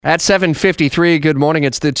At 7:53, good morning.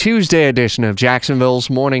 It's the Tuesday edition of Jacksonville's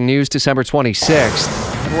Morning News, December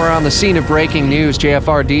 26th. We're on the scene of breaking news.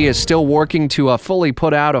 JFRD is still working to fully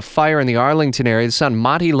put out a fire in the Arlington area. This is on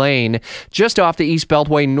Monty Lane, just off the East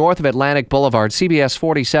Beltway, north of Atlantic Boulevard. CBS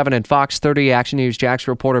 47 and Fox 30 Action News Jax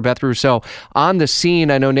reporter Beth Rousseau on the scene.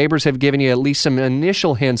 I know neighbors have given you at least some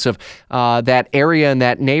initial hints of that area and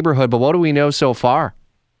that neighborhood, but what do we know so far?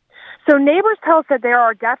 So neighbors tell us that there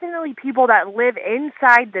are definitely people that live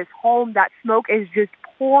inside this home that smoke is just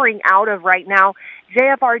pouring out of right now.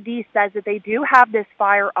 JFRD says that they do have this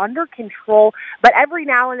fire under control, but every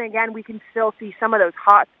now and again we can still see some of those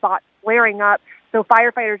hot spots flaring up. So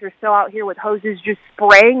firefighters are still out here with hoses just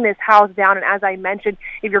spraying this house down. And as I mentioned,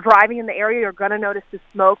 if you're driving in the area, you're going to notice the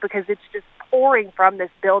smoke because it's just pouring from this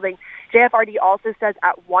building. JFRD also says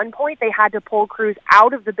at one point they had to pull crews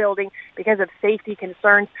out of the building because of safety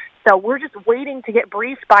concerns. So we're just waiting to get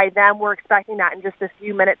briefed by them. We're expecting that in just a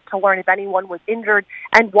few minutes to learn if anyone was injured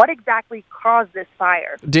and what exactly caused this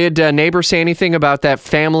fire. Did neighbors say anything about that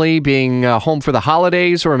family being home for the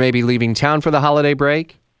holidays or maybe leaving town for the holiday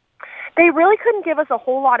break? They really couldn't give us a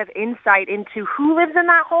whole lot of insight into who lives in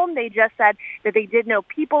that home. They just said that they did know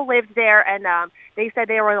people lived there, and they said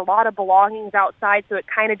there were a lot of belongings outside, so it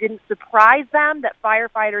kind of didn't surprise them that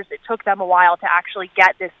firefighters, it took them a while to actually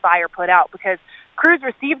get this fire put out because crews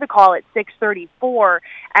received the call at 6:34,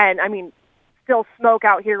 and still smoke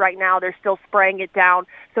out here right now. They're still spraying it down,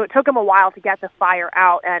 so it took them a while to get the fire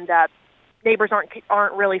out, and neighbors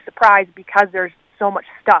aren't really surprised because there's so much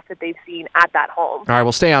stuff that they've seen at that home. All right,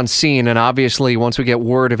 we'll stay on scene, and obviously once we get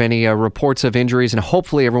word of any reports of injuries, and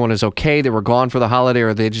hopefully everyone is okay, they were gone for the holiday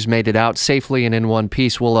or they just made it out safely and in one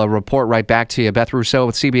piece, we'll report right back to you. Beth Rousseau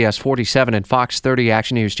with CBS 47 and Fox 30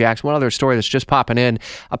 Action News Jax. One other story that's just popping in.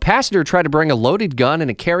 A passenger tried to bring a loaded gun in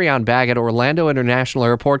a carry-on bag at Orlando International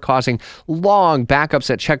Airport, causing long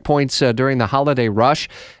backups at checkpoints during the holiday rush.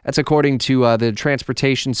 That's according to the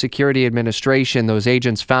Transportation Security Administration. Those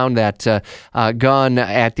agents found that gun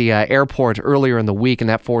at the airport earlier in the week, and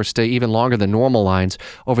that forced even longer than normal lines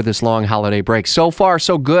over this long holiday break. So far,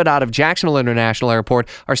 so good out of Jacksonville International Airport.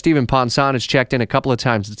 Our Stephen Ponson has checked in a couple of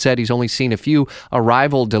times and said he's only seen a few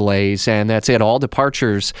arrival delays, and that's it. All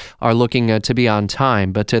departures are looking to be on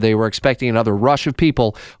time, but they were expecting another rush of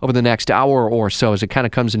people over the next hour or so as it kind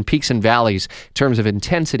of comes in peaks and valleys in terms of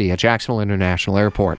intensity at Jacksonville International Airport.